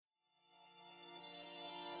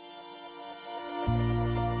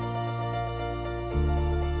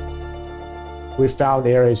We found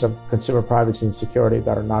areas of consumer privacy and security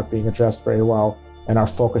that are not being addressed very well and are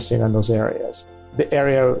focusing on those areas. The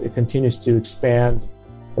area continues to expand.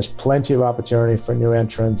 There's plenty of opportunity for new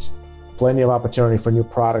entrants, plenty of opportunity for new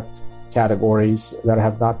product categories that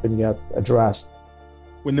have not been yet addressed.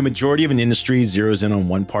 When the majority of an industry zeroes in on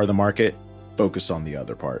one part of the market, focus on the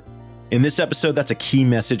other part. In this episode, that's a key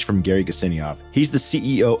message from Gary Gusiniov. He's the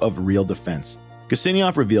CEO of Real Defense.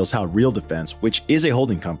 Gusiniov reveals how Real Defense, which is a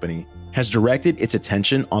holding company, has directed its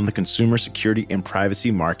attention on the consumer security and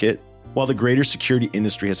privacy market, while the greater security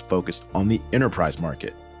industry has focused on the enterprise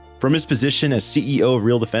market. From his position as CEO of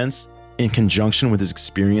Real Defense, in conjunction with his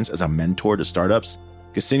experience as a mentor to startups,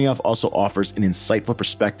 Gusiniov also offers an insightful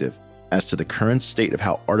perspective as to the current state of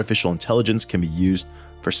how artificial intelligence can be used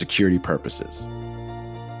for security purposes.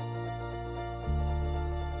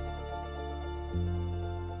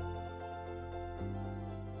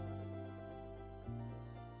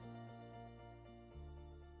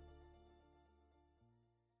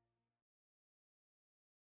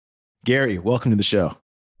 Gary, welcome to the show.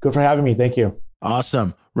 Good for having me. Thank you.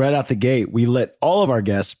 Awesome. Right out the gate, we let all of our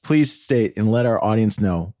guests please state and let our audience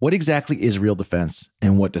know what exactly is Real Defense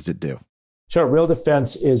and what does it do? Sure. Real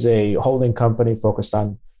Defense is a holding company focused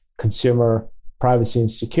on consumer privacy and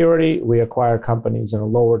security. We acquire companies in a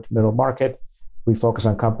lower to middle market. We focus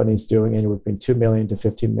on companies doing anywhere between 2 million to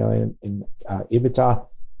 15 million in EBITDA.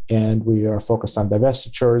 And we are focused on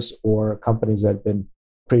divestitures or companies that have been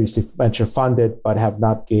previously venture funded, but have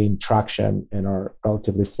not gained traction and are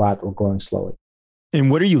relatively flat or growing slowly. And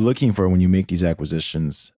what are you looking for when you make these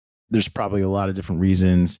acquisitions? There's probably a lot of different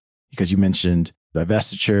reasons, because you mentioned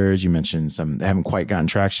divestitures, you mentioned some that haven't quite gotten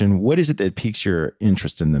traction. What is it that piques your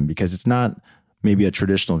interest in them? Because it's not maybe a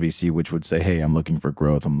traditional VC, which would say, hey, I'm looking for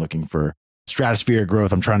growth. I'm looking for stratospheric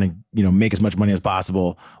growth. I'm trying to, make as much money as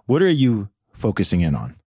possible. What are you focusing in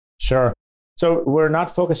on? Sure. So we're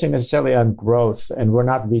not focusing necessarily on growth, and we're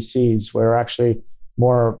not VCs. We're actually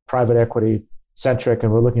more private equity centric,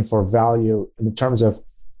 and we're looking for value in terms of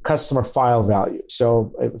customer file value.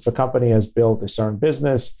 So if a company has built a certain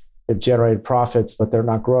business, they've generated profits, but they're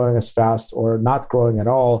not growing as fast or not growing at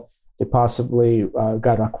all, they possibly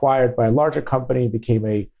got acquired by a larger company, became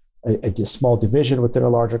a small division within a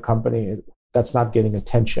larger company, that's not getting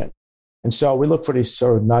attention. And so we look for these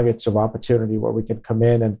sort of nuggets of opportunity where we can come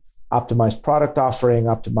in and optimize product offering,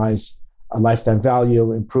 optimize lifetime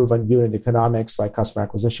value, improve on unit economics like customer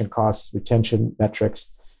acquisition costs, retention metrics,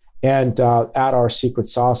 and add our secret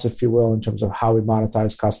sauce, if you will, in terms of how we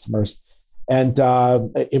monetize customers, and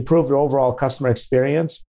improve the overall customer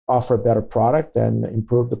experience, offer a better product, and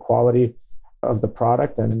improve the quality of the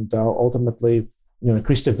product, and ultimately,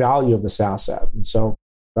 increase the value of this asset. And so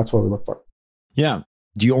that's what we look for. Yeah.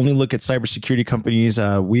 Do you only look at cybersecurity companies?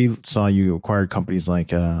 We saw you acquired companies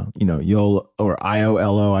like, YOLO or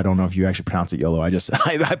IOLO. I don't know if you actually pronounce it YOLO. I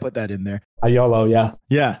put that in there. IOLO,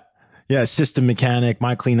 yeah. Yeah. System Mechanic,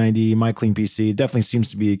 MyCleanID, MyCleanPC. Definitely seems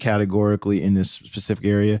to be categorically in this specific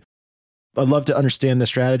area. I'd love to understand the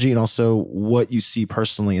strategy and also what you see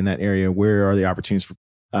personally in that area. Where are the opportunities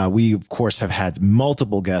for? We, of course, have had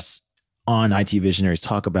multiple guests on IT Visionaries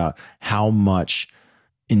talk about how much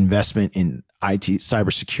investment in IT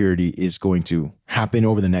cybersecurity is going to happen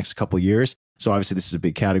over the next couple of years. So obviously this is a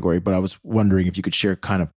big category, but I was wondering if you could share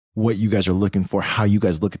kind of what you guys are looking for, how you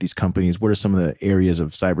guys look at these companies. What are some of the areas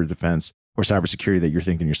of cyber defense or cybersecurity that you're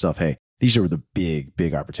thinking to yourself, hey, these are the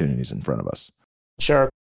big opportunities in front of us? Sure.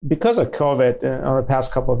 Because of COVID, over the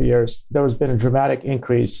past couple of years, there has been a dramatic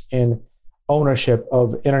increase in ownership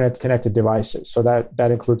of internet connected devices. So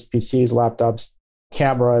that includes PCs, laptops,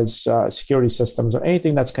 cameras, security systems, or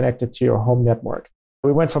anything that's connected to your home network.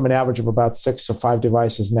 We went from an average of about 6 or 5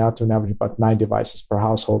 devices now to an average of about 9 devices per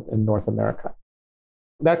household in North America.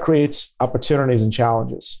 That creates opportunities and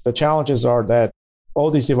challenges. The challenges are that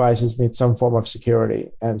all these devices need some form of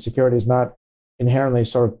security, and security is not inherently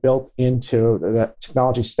sort of built into the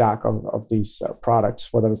technology stack of these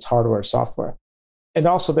products, whether it's hardware or software. And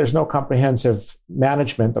also, there's no comprehensive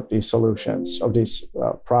management of these solutions, of these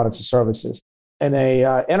products and services. In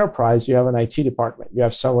a enterprise, you have an IT department. You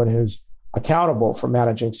have someone who's accountable for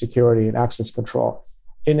managing security and access control.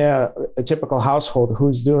 In a typical household,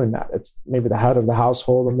 who's doing that? It's maybe the head of the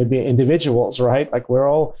household, or maybe individuals, right? Like we're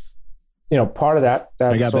all, part of that.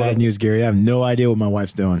 I got bad news, Gary. I have no idea what my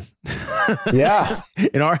wife's doing. Yeah.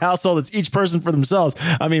 In our household, it's each person for themselves.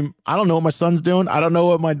 I mean, I don't know what my son's doing. I don't know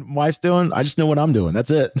what my wife's doing. I just know what I'm doing.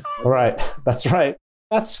 That's it. Right. That's right.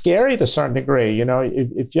 That's scary to a certain degree.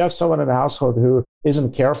 If you have someone in the household who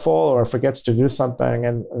isn't careful or forgets to do something,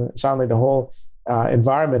 and suddenly the whole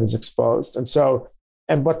environment is exposed. And so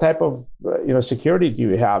And what type of security do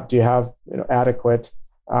you have? Do you have adequate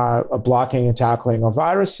blocking and tackling of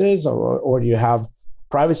viruses, or do you have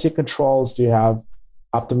privacy controls? Do you have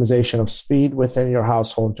optimization of speed within your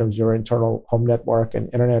household in terms of your internal home network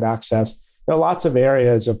and internet access? There are lots of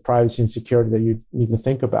areas of privacy and security that you need to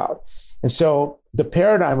think about. And so the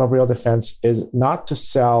paradigm of Real Defense is not to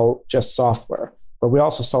sell just software, but we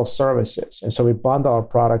also sell services. And so we bundle our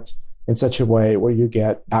products in such a way where you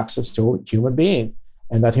get access to a human being,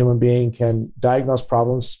 and that human being can diagnose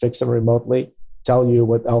problems, fix them remotely, tell you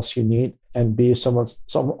what else you need, and be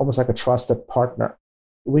almost like a trusted partner.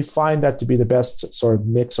 We find that to be the best sort of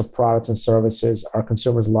mix of products and services. Our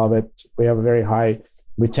consumers love it. We have a very high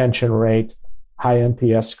retention rate, high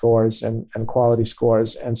NPS scores and quality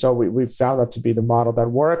scores. And so we found that to be the model that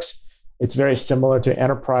works. It's very similar to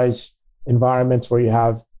enterprise environments where you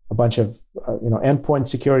have a bunch of endpoint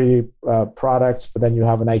security products, but then you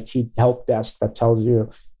have an IT help desk that tells you,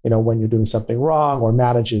 when you're doing something wrong or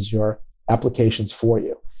manages your applications for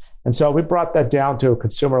you. And so we brought that down to a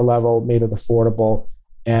consumer level, made it affordable,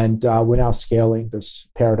 and we're now scaling this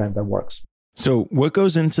paradigm that works. So what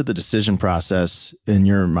goes into the decision process in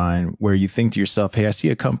your mind where you think to yourself, hey, I see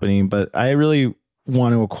a company, but I really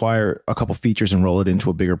want to acquire a couple features and roll it into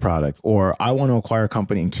a bigger product, or I want to acquire a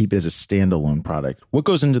company and keep it as a standalone product? What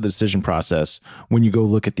goes into the decision process when you go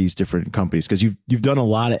look at these different companies? Because you've done a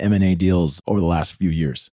lot of M&A deals over the last few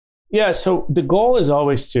years. Yeah, so the goal is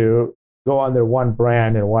always to go under one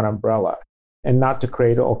brand and one umbrella, and not to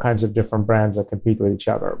create all kinds of different brands that compete with each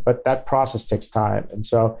other. But that process takes time. And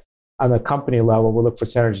so on the company level, we'll look for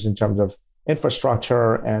synergies in terms of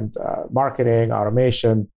infrastructure and marketing,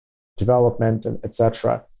 automation, development, and et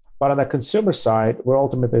cetera. But on the consumer side, we'll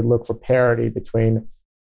ultimately look for parity between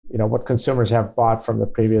what consumers have bought from the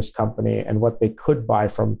previous company and what they could buy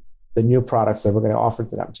from the new products that we're going to offer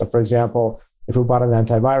to them. So for example, if we bought an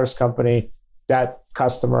antivirus company, that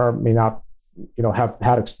customer may not have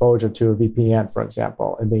had exposure to a VPN, for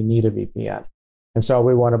example, and they need a VPN. And so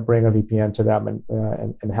we want to bring a VPN to them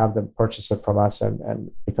and have them purchase it from us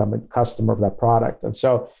and become a customer of that product. And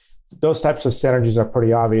so those types of synergies are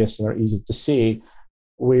pretty obvious and they're easy to see.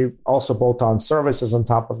 We also bolt on services on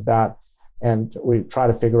top of that, and we try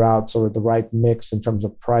to figure out sort of the right mix in terms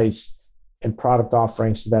of price and product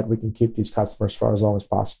offerings so that we can keep these customers for as long as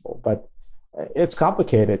possible. But it's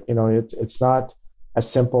complicated. It's not as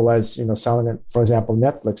simple as selling, for example,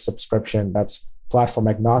 Netflix subscription that's platform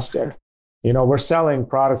agnostic. We're selling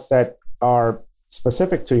products that are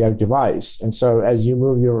specific to your device, and so as you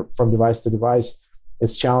move from device to device,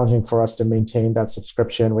 it's challenging for us to maintain that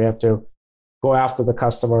subscription. We have to go after the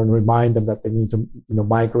customer and remind them that they need to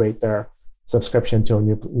migrate their subscription to a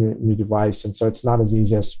new device, and so it's not as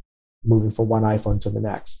easy as moving from one iPhone to the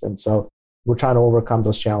next. And so we're trying to overcome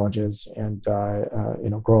those challenges and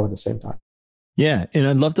grow at the same time. Yeah. And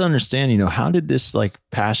I'd love to understand, how did this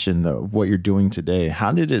passion of what you're doing today,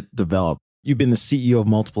 how did it develop? You've been the CEO of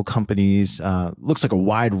multiple companies, looks like a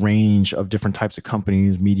wide range of different types of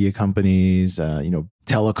companies, media companies,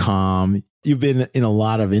 telecom. You've been in a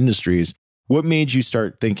lot of industries. What made you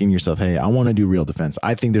start thinking to yourself, hey, I want to do Real Defense?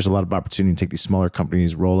 I think there's a lot of opportunity to take these smaller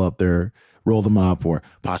companies, roll them up, or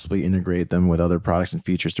possibly integrate them with other products and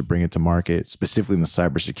features to bring it to market, specifically in the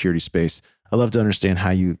cybersecurity space. I'd love to understand how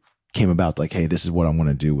you came about, hey, this is what I want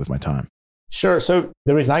to do with my time. Sure. So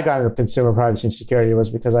the reason I got into consumer privacy and security was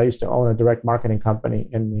because I used to own a direct marketing company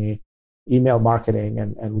in the email marketing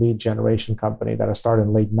and lead generation company that I started in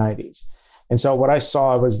the late 90s. And so what I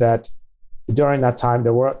saw was that during that time,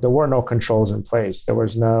 there were no controls in place. There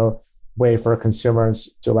was no way for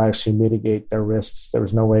consumers to actually mitigate their risks. There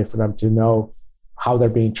was no way for them to know how they're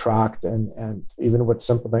being tracked. And even with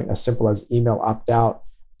something as simple as email opt-out,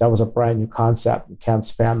 that was a brand new concept. The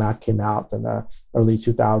CAN-SPAM Act came out in the early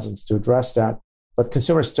 2000s to address that. But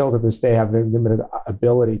consumers still to this day have very limited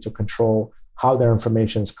ability to control how their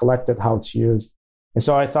information is collected, how it's used. And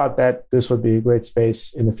so I thought that this would be a great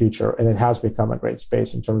space in the future. And it has become a great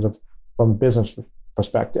space in terms of from a business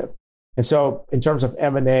perspective. And so in terms of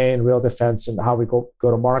M&A and Real Defense and how we go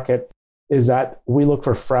to market, is that we look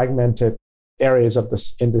for fragmented areas of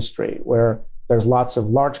this industry where there's lots of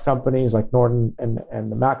large companies like Norton and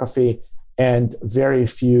the McAfee, and very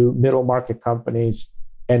few middle market companies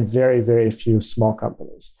and very, very few small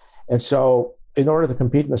companies. And so in order to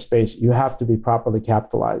compete in the space, you have to be properly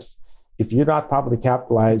capitalized. If you're not properly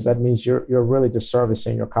capitalized, that means you're really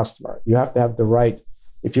disservicing your customer. You have to have the right,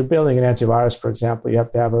 if you're building an antivirus, for example, you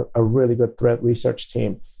have to have a really good threat research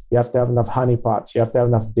team. You have to have enough honeypots. You have to have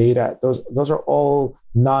enough data. Those are all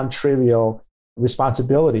non-trivial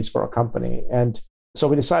responsibilities for a company. And so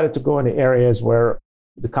we decided to go into areas where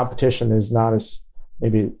the competition is not as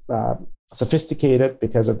maybe sophisticated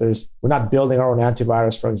because we're not building our own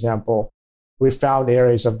antivirus, for example. We found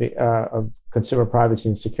areas of consumer privacy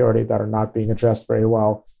and security that are not being addressed very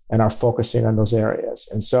well and are focusing on those areas.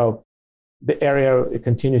 And so the area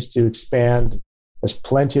continues to expand. There's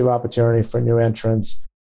plenty of opportunity for new entrants,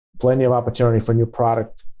 plenty of opportunity for new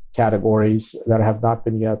product categories that have not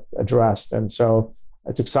been yet addressed. And so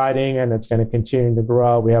it's exciting and it's going to continue to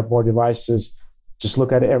grow. We have more devices. Just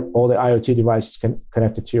look at all the IoT devices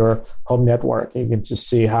connected to your home network. You can just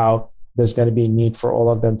see how there's going to be need for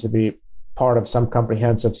all of them to be part of some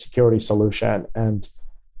comprehensive security solution. And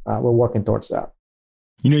we're working towards that.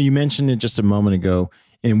 You mentioned it just a moment ago,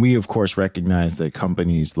 and we, of course, recognize that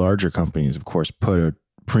larger companies, of course, put a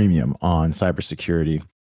premium on cybersecurity.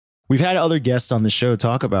 We've had other guests on the show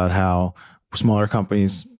talk about how smaller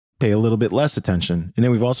companies pay a little bit less attention. And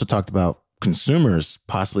then we've also talked about consumers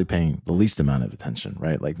possibly paying the least amount of attention,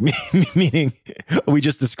 right? Like meaning we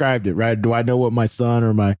just described it, right? Do I know what my son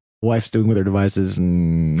or my wife's doing with their devices?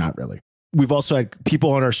 Not really. We've also had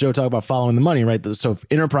people on our show talk about following the money, right? So if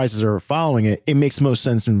enterprises are following it, it makes most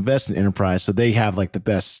sense to invest in enterprise. So they have like the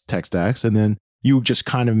best tech stacks. And then you just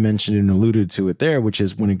kind of mentioned and alluded to it there, which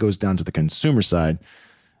is when it goes down to the consumer side,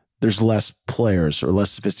 there's less players or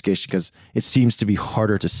less sophistication because it seems to be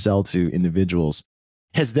harder to sell to individuals.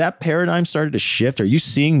 Has that paradigm started to shift? Are you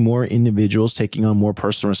seeing more individuals taking on more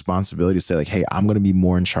personal responsibility to say like, hey, I'm going to be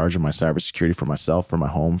more in charge of my cybersecurity for myself, for my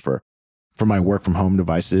home, for my work from home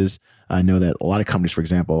devices? I know that a lot of companies, for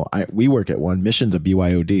example, we work at one, Mission's a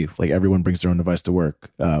BYOD. Like everyone brings their own device to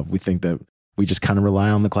work. We think that we just kind of rely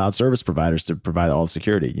on the cloud service providers to provide all the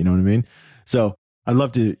security. You know what I mean? So I'd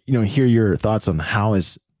love to, hear your thoughts on how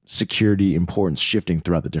is security importance shifting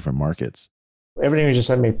throughout the different markets. Everything you just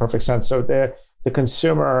said made perfect sense. So the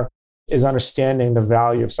consumer is understanding the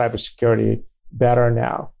value of cybersecurity better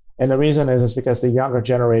now. And the reason is because the younger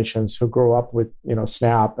generations who grew up with,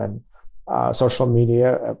 Snap and social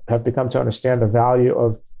media have become to understand the value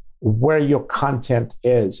of where your content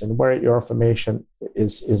is and where your information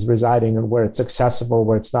is residing and where it's accessible,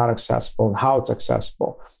 where it's not accessible, and how it's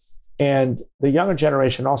accessible. And the younger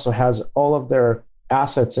generation also has all of their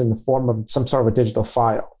assets in the form of some sort of a digital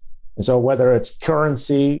file. And so whether it's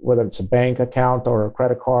currency, whether it's a bank account or a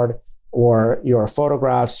credit card, or your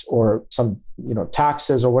photographs or some,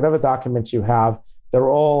 taxes or whatever documents you have, they're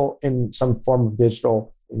all in some form of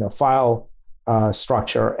digital, file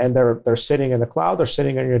structure, and they're sitting in the cloud, they're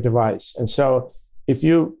sitting on your device. And so if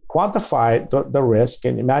you quantify the risk,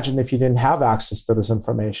 and imagine if you didn't have access to this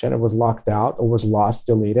information, it was locked out or was lost,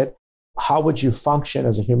 deleted, how would you function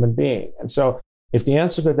as a human being? And so if the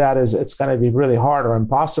answer to that is it's going to be really hard or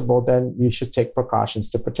impossible, then you should take precautions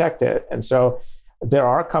to protect it. And so there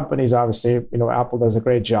are companies, obviously, Apple does a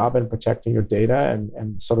great job in protecting your data,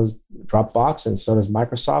 and so does Dropbox, and so does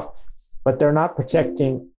Microsoft, but they're not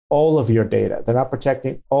protecting all of your data. They're not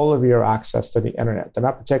protecting all of your access to the internet. They're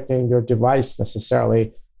not protecting your device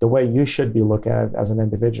necessarily the way you should be looking at it as an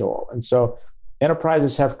individual. And so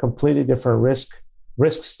enterprises have completely different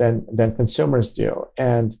risks than consumers do.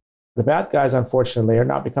 And the bad guys, unfortunately, are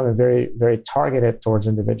now becoming very, very targeted towards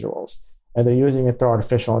individuals. And they're using it through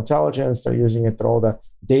artificial intelligence. They're using it through all the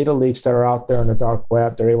data leaks that are out there on the dark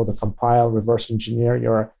web. They're able to compile, reverse engineer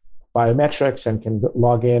your biometrics and can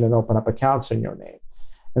log in and open up accounts in your name.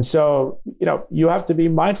 And so, you have to be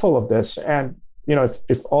mindful of this. And,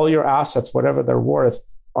 if all your assets, whatever they're worth,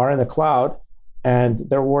 are in the cloud and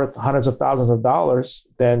they're worth hundreds of thousands of dollars,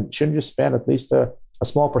 then shouldn't you spend at least a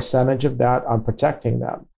small percentage of that on protecting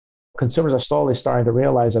them? Consumers are slowly starting to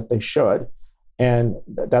realize that they should. And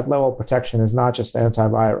that level of protection is not just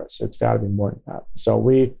antivirus. It's got to be more than that. So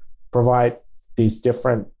we provide these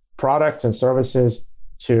different products and services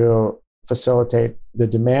to facilitate the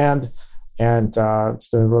demand. And it's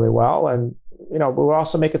doing really well. And, we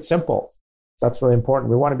also make it simple. That's really important.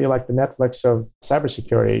 We want to be like the Netflix of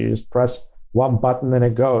cybersecurity. You just press one button and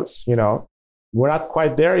it goes. We're not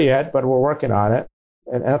quite there yet, but we're working on it.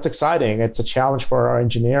 And that's exciting. It's a challenge for our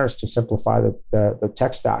engineers to simplify the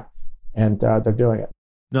tech stack. And they're doing it.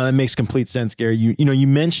 No, that makes complete sense, Gary. You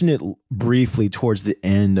mentioned it briefly towards the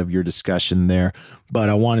end of your discussion there, but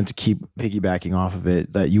I wanted to keep piggybacking off of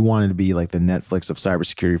it, that you wanted to be like the Netflix of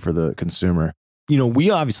cybersecurity for the consumer. We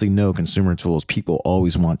obviously know consumer tools, people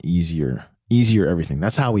always want easier everything.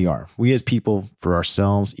 That's how we are. We as people, for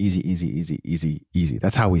ourselves, easy.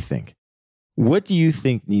 That's how we think. What do you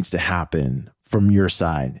think needs to happen from your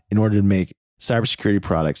side in order to make cybersecurity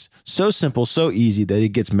products so simple, so easy that it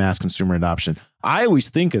gets mass consumer adoption? I always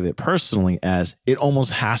think of it personally as it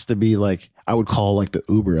almost has to be like, I would call like the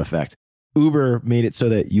Uber effect. Uber made it so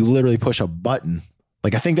that you literally push a button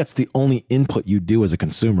Like, I think that's the only input you do as a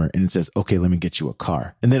consumer. And it says, okay, let me get you a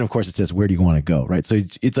car. And then of course it says, where do you want to go? Right. So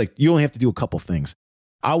it's like, you only have to do a couple things.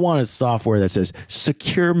 I want a software that says,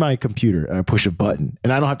 secure my computer, and I push a button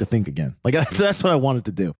and I don't have to think again. Like, that's what I wanted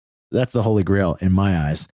to do. That's the holy grail in my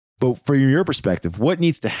eyes. But from your perspective, what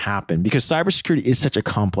needs to happen? Because cybersecurity is such a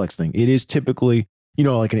complex thing. It is typically,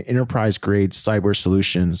 like an enterprise grade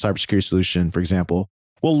cybersecurity solution, for example,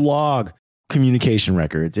 will log communication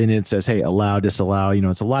records and it says, hey, allow, disallow.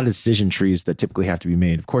 It's a lot of decision trees that typically have to be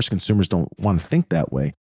made. Of course, consumers don't want to think that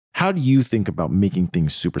way. How do you think about making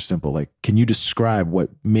things super simple? Like, can you describe what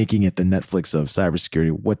making it the Netflix of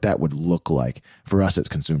cybersecurity, what that would look like for us as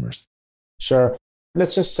consumers? Sure.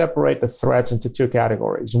 Let's just separate the threats into two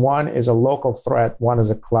categories. One is a local threat. One is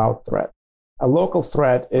a cloud threat. A local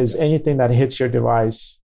threat is anything that hits your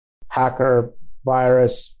device, hacker,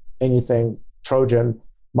 virus, anything, Trojan,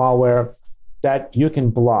 malware, that you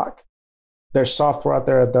can block. There's software out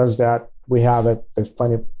there that does that. We have it. There's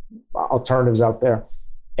plenty of alternatives out there.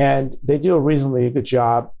 And they do a reasonably good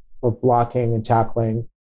job of blocking and tackling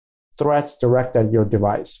threats directed at your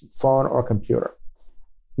device, phone or computer.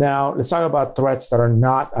 Now, let's talk about threats that are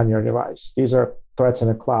not on your device. These are threats in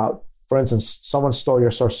the cloud. For instance, someone stole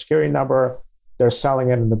your social security number. They're selling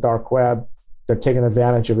it in the dark web. They're taking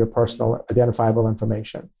advantage of your personal identifiable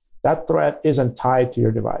information. That threat isn't tied to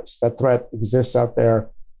your device. That threat exists out there.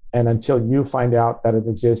 And until you find out that it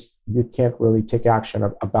exists, you can't really take action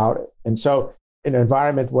about it. And so in an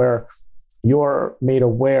environment where you're made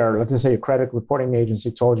aware, let's just say a credit reporting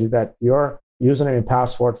agency told you that your username and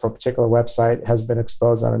password for a particular website has been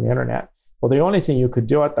exposed on the internet. Well, the only thing you could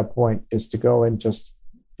do at that point is to go and just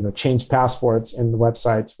change passwords in the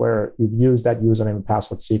websites where you've used that username and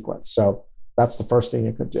password sequence. So that's the first thing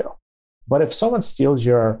you could do. But if someone steals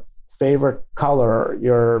your favorite color,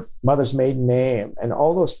 your mother's maiden name, and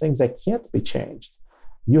all those things that can't be changed,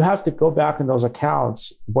 you have to go back in those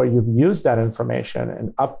accounts where you've used that information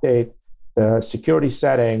and update the security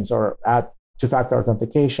settings or add two-factor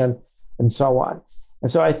authentication and so on.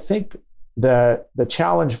 And so I think the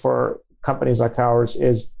challenge for companies like ours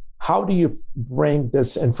is, how do you bring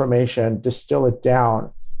this information, distill it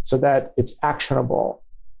down so that it's actionable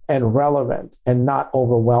and relevant and not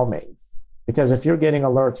overwhelming? Because if you're getting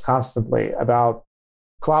alerts constantly about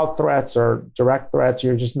cloud threats or direct threats,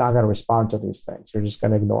 you're just not going to respond to these things. You're just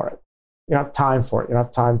going to ignore it. You don't have time for it. You don't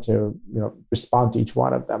have time to respond to each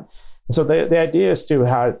one of them. And so the idea is to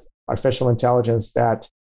have artificial intelligence that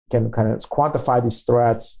can kind of quantify these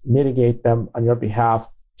threats, mitigate them on your behalf,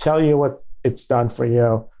 tell you what it's done for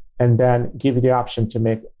you, and then give you the option to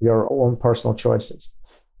make your own personal choices.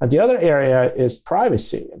 And the other area is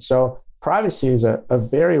privacy. And so privacy is a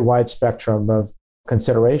very wide spectrum of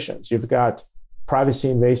considerations. You've got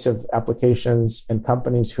privacy invasive applications and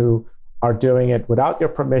companies who are doing it without your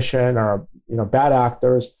permission or bad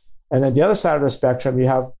actors. And then the other side of the spectrum, you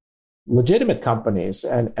have legitimate companies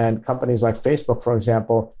and companies like Facebook, for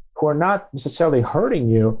example, who are not necessarily hurting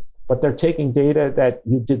you, but they're taking data that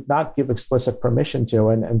you did not give explicit permission to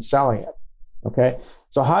and selling it. Okay.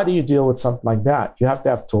 So how do you deal with something like that? You have to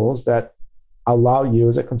have tools that allow you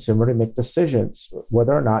as a consumer to make decisions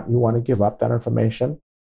whether or not you want to give up that information,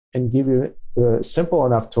 and give you simple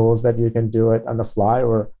enough tools that you can do it on the fly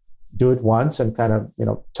or do it once and kind of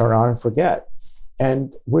turn on and forget.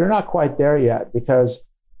 And we're not quite there yet because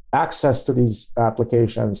access to these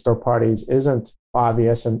applications, third parties, isn't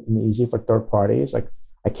obvious and easy for third parties. Like,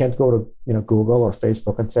 I can't go to Google or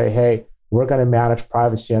Facebook and say, hey, we're going to manage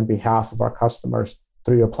privacy on behalf of our customers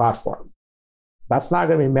through your platform. That's not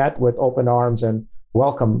going to be met with open arms and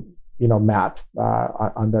welcome, Matt,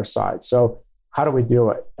 on their side. So how do we do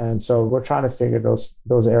it? And so we're trying to figure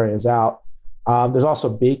those areas out. There's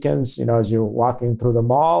also beacons, as you're walking through the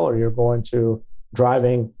mall or you're going to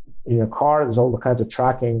driving in your car, there's all kinds of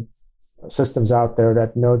tracking systems out there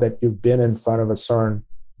that know that you've been in front of a certain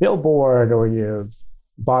billboard or you've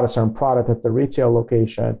bought a certain product at the retail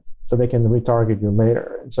location, so they can retarget you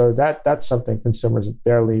later. And so that's something consumers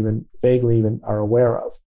vaguely even are aware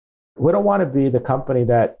of. We don't want to be the company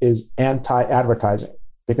that is anti-advertising,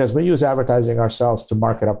 because we use advertising ourselves to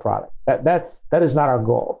market our product. That is not our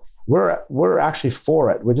goal. We're actually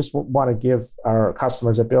for it. We just want to give our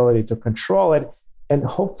customers ability to control it and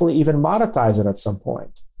hopefully even monetize it at some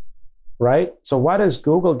point, right? So why does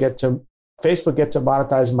Facebook get to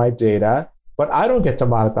monetize my data, but I don't get to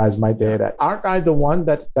monetize my data? Aren't I the one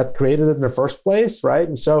that created it in the first place, right?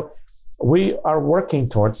 And so we are working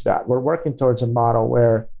towards that. We're working towards a model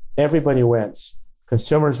where everybody wins.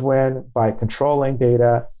 Consumers win by controlling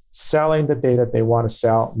data, selling the data they want to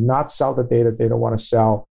sell, not sell the data they don't want to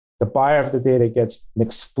sell. the buyer of the data gets an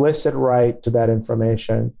explicit right to that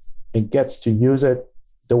information and gets to use it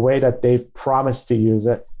the way that they've promised to use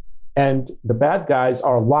it. And the bad guys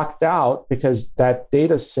are locked out because that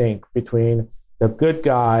data sync between the good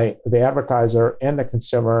guy, the advertiser, and the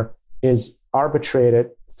consumer is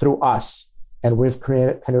arbitrated through us. And we've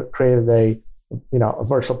created a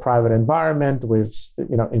virtual private environment. We've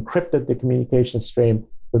encrypted the communication stream.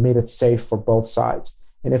 We made it safe for both sides.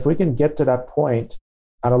 And if we can get to that point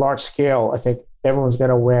on a large scale, I think everyone's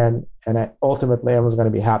going to win, and ultimately everyone's going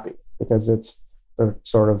to be happy because it's the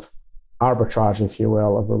sort of arbitrage, if you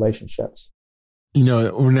will, of relationships.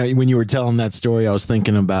 When you were telling that story, I was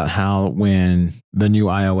thinking about how when the new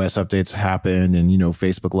iOS updates happened and,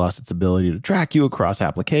 Facebook lost its ability to track you across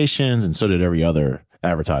applications, and so did every other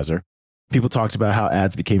advertiser. People talked about how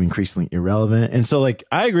ads became increasingly irrelevant. And so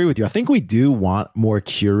I agree with you. I think we do want more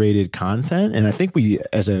curated content. And I think we,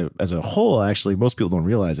 as a whole, actually, most people don't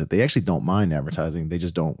realize that they actually don't mind advertising. They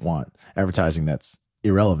just don't want advertising that's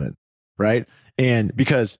irrelevant, right? And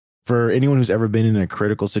because for anyone who's ever been in a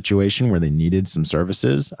critical situation where they needed some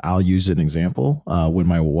services, I'll use an example. When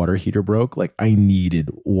my water heater broke, I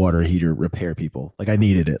needed water heater repair people. I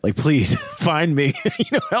needed it. Please find me,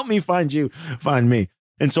 help me find you, find me.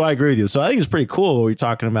 And so I agree with you. So I think it's pretty cool what we're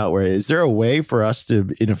talking about. Where is there a way for us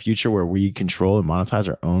to, in a future where we control and monetize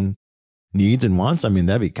our own needs and wants? I mean,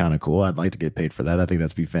 that'd be kind of cool. I'd like to get paid for that. I think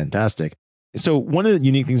that'd be fantastic. So one of the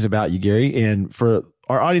unique things about you, Gary, and for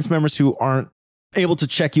our audience members who aren't able to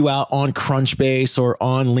check you out on Crunchbase or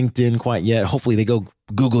on LinkedIn quite yet, hopefully they go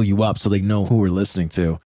Google you up so they know who we're listening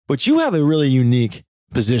to. But you have a really unique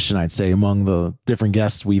position, I'd say, among the different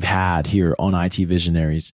guests we've had here on IT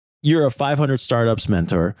Visionaries. You're a 500 startups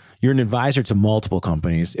mentor. You're an advisor to multiple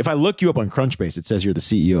companies. If I look you up on Crunchbase, it says you're the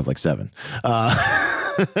CEO of 7.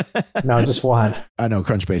 No, just one. I know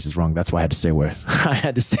Crunchbase is wrong. That's why I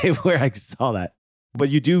had to say where I saw that. But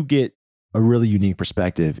you do get a really unique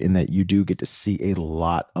perspective in that you do get to see a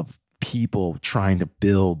lot of people trying to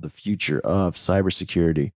build the future of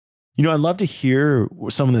cybersecurity. I'd love to hear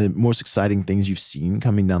some of the most exciting things you've seen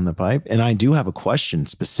coming down the pipe. And I do have a question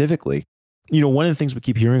specifically. One of the things we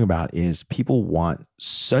keep hearing about is people want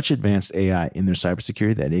such advanced AI in their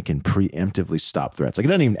cybersecurity that it can preemptively stop threats. It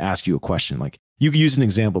doesn't even ask you a question. You could use an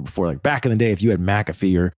example before, back in the day, if you had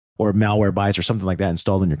McAfee or Malwarebytes or something like that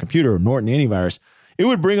installed on your computer, or Norton Antivirus, it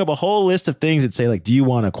would bring up a whole list of things that say, do you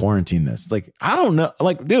want to quarantine this? I don't know.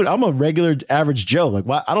 Dude, I'm a regular average Joe.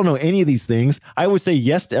 Why? I don't know any of these things. I would say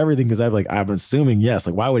yes to everything because I'm assuming yes.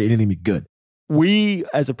 Why would anything be good? We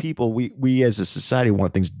as a people, we as a society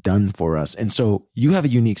want things done for us. And so you have a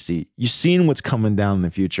unique seat. You've seen what's coming down in the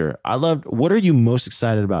future. What are you most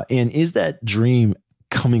excited about? And is that dream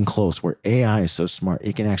coming close where AI is so smart,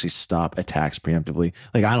 it can actually stop attacks preemptively?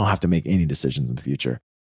 I don't have to make any decisions in the future.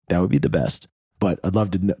 That would be the best. But I'd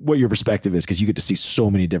love to know what your perspective is, because you get to see so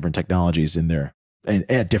many different technologies in there and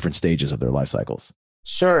at different stages of their life cycles.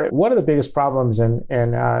 Sure. One of the biggest problems in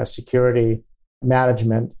security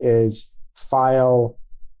management is file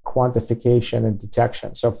quantification and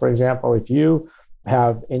detection. So for example, if you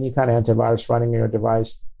have any kind of antivirus running in your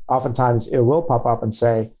device, oftentimes it will pop up and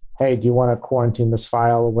say, hey, do you want to quarantine this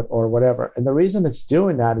file or whatever? And the reason it's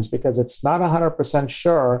doing that is because it's not 100%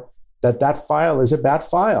 sure that file is a bad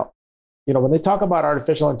file. When they talk about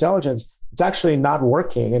artificial intelligence, it's actually not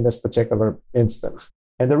working in this particular instance.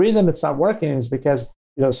 And the reason it's not working is because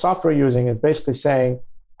the software using is basically saying,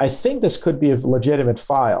 I think this could be a legitimate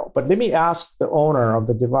file, but let me ask the owner of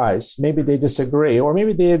the device. Maybe they disagree, or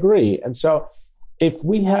maybe they agree. And so if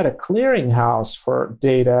we had a clearinghouse for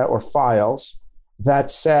data or files that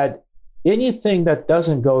said anything that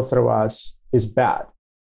doesn't go through us is bad,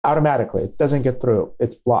 automatically, it doesn't get through,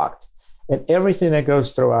 it's blocked. And everything that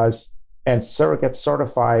goes through us and gets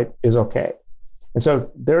certified is okay. And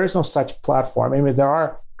so there is no such platform. There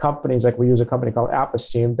are companies, we use a company called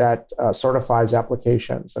Aposteme that certifies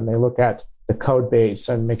applications, and they look at the code base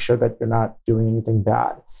and make sure that you're not doing anything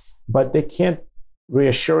bad. But they can't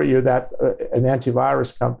reassure you that an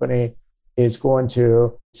antivirus company is going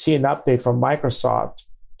to see an update from Microsoft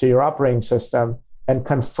to your operating system and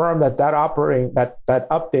confirm that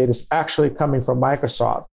update is actually coming from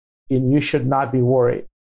Microsoft, and you should not be worried.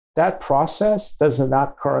 That process does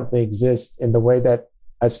not currently exist in the way that,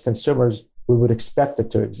 as consumers, we would expect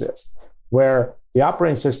it to exist, where the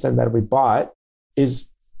operating system that we bought is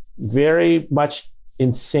very much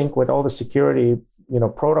in sync with all the security,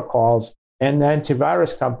 protocols, and the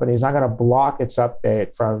antivirus company is not going to block its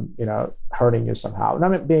update from, hurting you somehow. And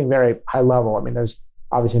I'm being very high level. There's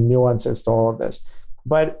obviously nuances to all of this,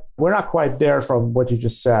 but we're not quite there from what you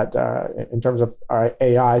just said in terms of our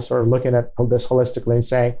AI sort of looking at this holistically and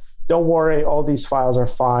saying, don't worry, all these files are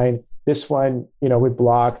fine. This one, we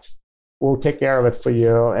blocked. We'll take care of it for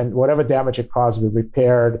you. And whatever damage it caused, we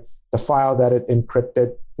repaired. The file that it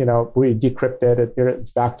encrypted, we decrypted it.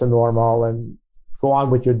 It's back to normal and go on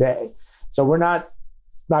with your day. So we're not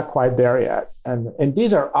quite there yet. And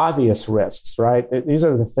these are obvious risks, right? These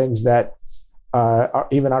are the things that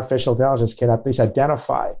even artificial intelligence can at least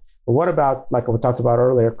identify. But what about, like we talked about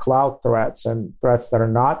earlier, cloud threats and threats that are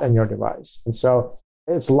not on your device? And so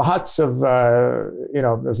it's lots of,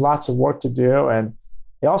 there's lots of work to do. And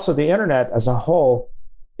also the internet as a whole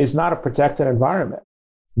is not a protected environment.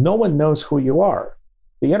 No one knows who you are.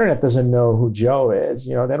 The internet doesn't know who Joe is.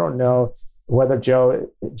 They don't know whether Joe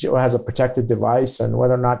has a protected device and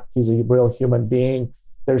whether or not he's a real human being.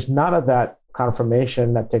 There's none of that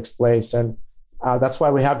confirmation that takes place. And that's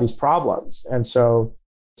why we have these problems. And so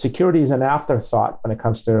security is an afterthought when it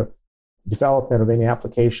comes to development of any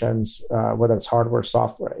applications, whether it's hardware or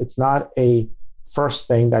software. It's not a first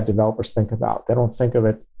thing that developers think about. They don't think of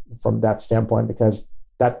it from that standpoint because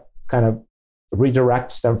that kind of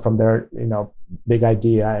redirects them from their big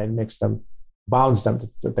idea and bounds them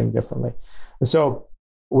to think differently. And so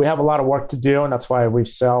we have a lot of work to do, and that's why we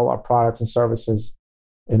sell our products and services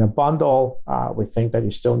in a bundle. We think that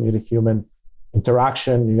you still need a human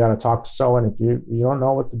interaction. You got to talk to someone. If you don't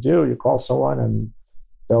know what to do, you call someone and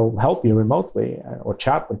they'll help you remotely or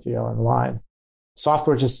chat with you online.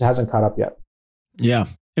 Software just hasn't caught up yet. Yeah.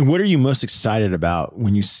 And what are you most excited about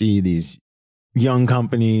when you see these young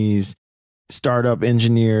companies, startup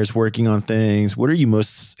engineers working on things? What are you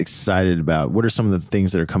most excited about? What are some of the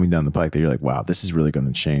things that are coming down the pike that you're like, wow, this is really going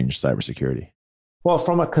to change cybersecurity? Well,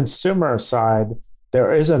 from a consumer side,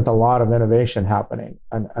 there isn't a lot of innovation happening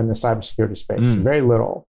in the cybersecurity space, very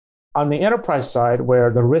little. On the enterprise side, where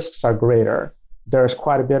the risks are greater, there's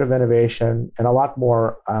quite a bit of innovation and a lot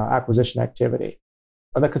more acquisition activity.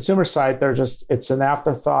 On the consumer side, it's an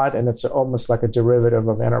afterthought and it's almost like a derivative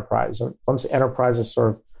of enterprise. Once enterprises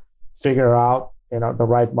sort of figure out the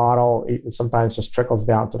right model, it sometimes just trickles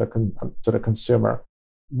down to the consumer.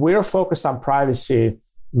 We're focused on privacy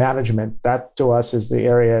management. That to us is the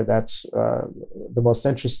area that's the most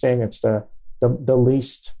interesting. It's the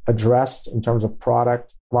least addressed in terms of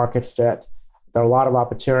product market fit. There are a lot of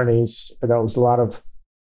opportunities. There's a lot of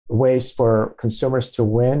ways for consumers to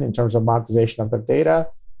win in terms of monetization of their data.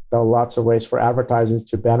 There are lots of ways for advertisers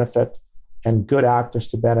to benefit and good actors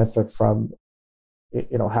to benefit from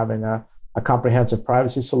having a comprehensive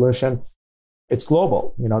privacy solution. It's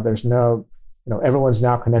global. There's no, everyone's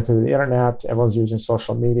now connected to the internet. Everyone's using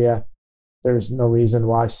social media. There's no reason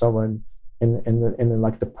why someone in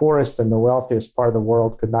like the poorest and the wealthiest part of the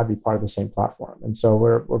world could not be part of the same platform. And so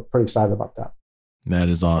we're pretty excited about that. That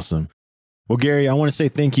is awesome. Well, Gary, I want to say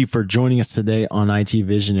thank you for joining us today on IT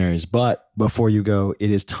Visionaries. But before you go,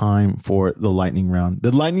 it is time for the lightning round.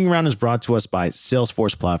 The lightning round is brought to us by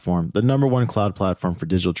Salesforce Platform, the #1 cloud platform for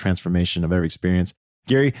digital transformation of every experience.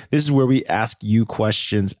 Gary, this is where we ask you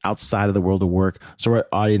questions outside of the world of work so our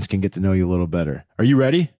audience can get to know you a little better. Are you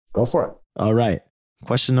ready? Go for it. All right.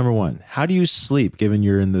 Question number 1. How do you sleep given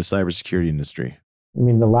you're in the cybersecurity industry? You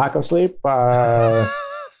mean the lack of sleep?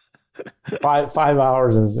 5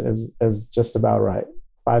 hours is just about right.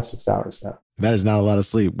 5-6 hours. Yeah. That is not a lot of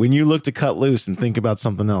sleep. When you look to cut loose and think about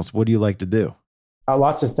something else, what do you like to do?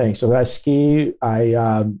 Lots of things. So I ski,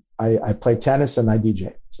 I play tennis, and I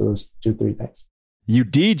DJ. So those 2-3 things. You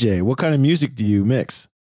DJ. What kind of music do you mix?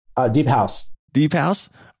 Deep house. Deep house?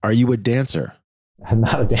 Are you a dancer? I'm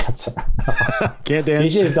not a dancer. Can't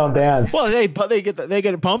dance. DJs don't dance. Well, they get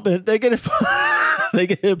it pumping. They get it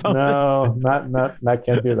pumping. No, not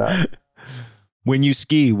can't do that. When you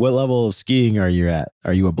ski, what level of skiing are you at?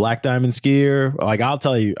 Are you a black diamond skier? Like, I'll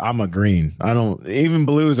tell you, I'm a green. I don't even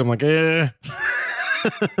blues. I'm like, eh.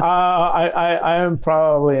 I am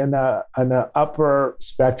probably in the upper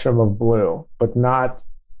spectrum of blue, but not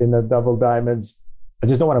in the double diamonds. I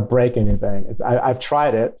just don't want to break anything. I've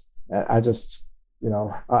tried it. I just,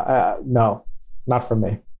 no, not for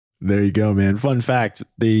me. There you go, man. Fun fact,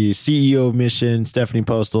 the CEO of Mission, Stephanie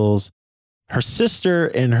Postles, her sister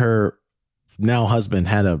and her now husband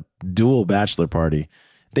had a dual bachelor party.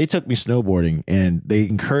 They took me snowboarding and they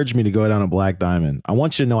encouraged me to go down a black diamond. I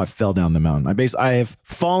want you to know I fell down the mountain. I have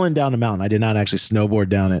fallen down a mountain. I did not actually snowboard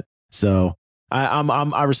down it. So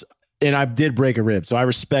and I did break a rib. So I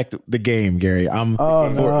respect the game, Gary. I'm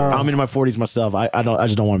into my 40s myself. I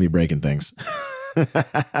just don't want to be breaking things.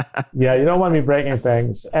 Yeah, you don't want to be breaking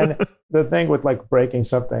things. And the thing with like breaking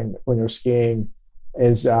something when you're skiing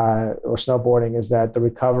is or snowboarding is that the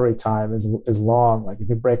recovery time is long. Like if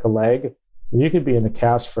you break a leg, you could be in the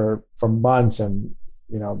cast for months and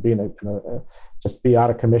just be out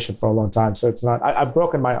of commission for a long time. So it's not. I've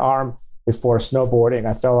broken my arm before snowboarding.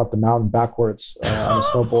 I fell up the mountain backwards on a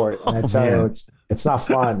snowboard, and I tell you, it's not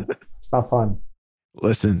fun. It's not fun.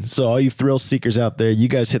 Listen, so all you thrill seekers out there, you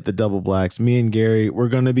guys hit the double blacks. Me and Gary, we're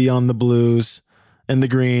going to be on the blues and the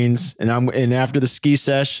greens, and after the ski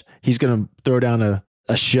sesh, he's going to throw down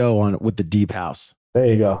a show with the deep house. There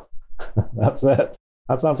you go. That's it.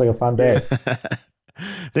 That sounds like a fun day.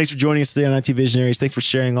 Thanks for joining us today on IT Visionaries. Thanks for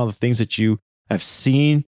sharing all the things that you have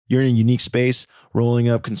seen. You're in a unique space, rolling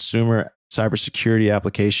up consumer cybersecurity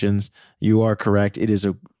applications. You are correct. It is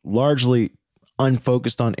a largely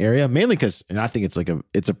unfocused on area, mainly because, and I think it's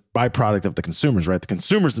a byproduct of the consumers, right? The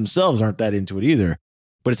consumers themselves aren't that into it either,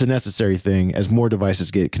 but it's a necessary thing. As more devices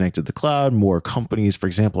get connected to the cloud, more companies, for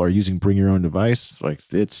example, are using bring your own device. Like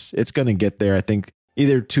it's going to get there. I think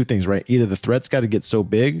either two things, right? Either the threat's got to get so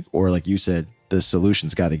big, or like you said, the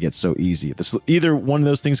solution's got to get so easy. If either one of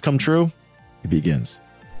those things come true, it begins.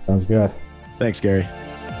 Sounds good. Thanks, Gary.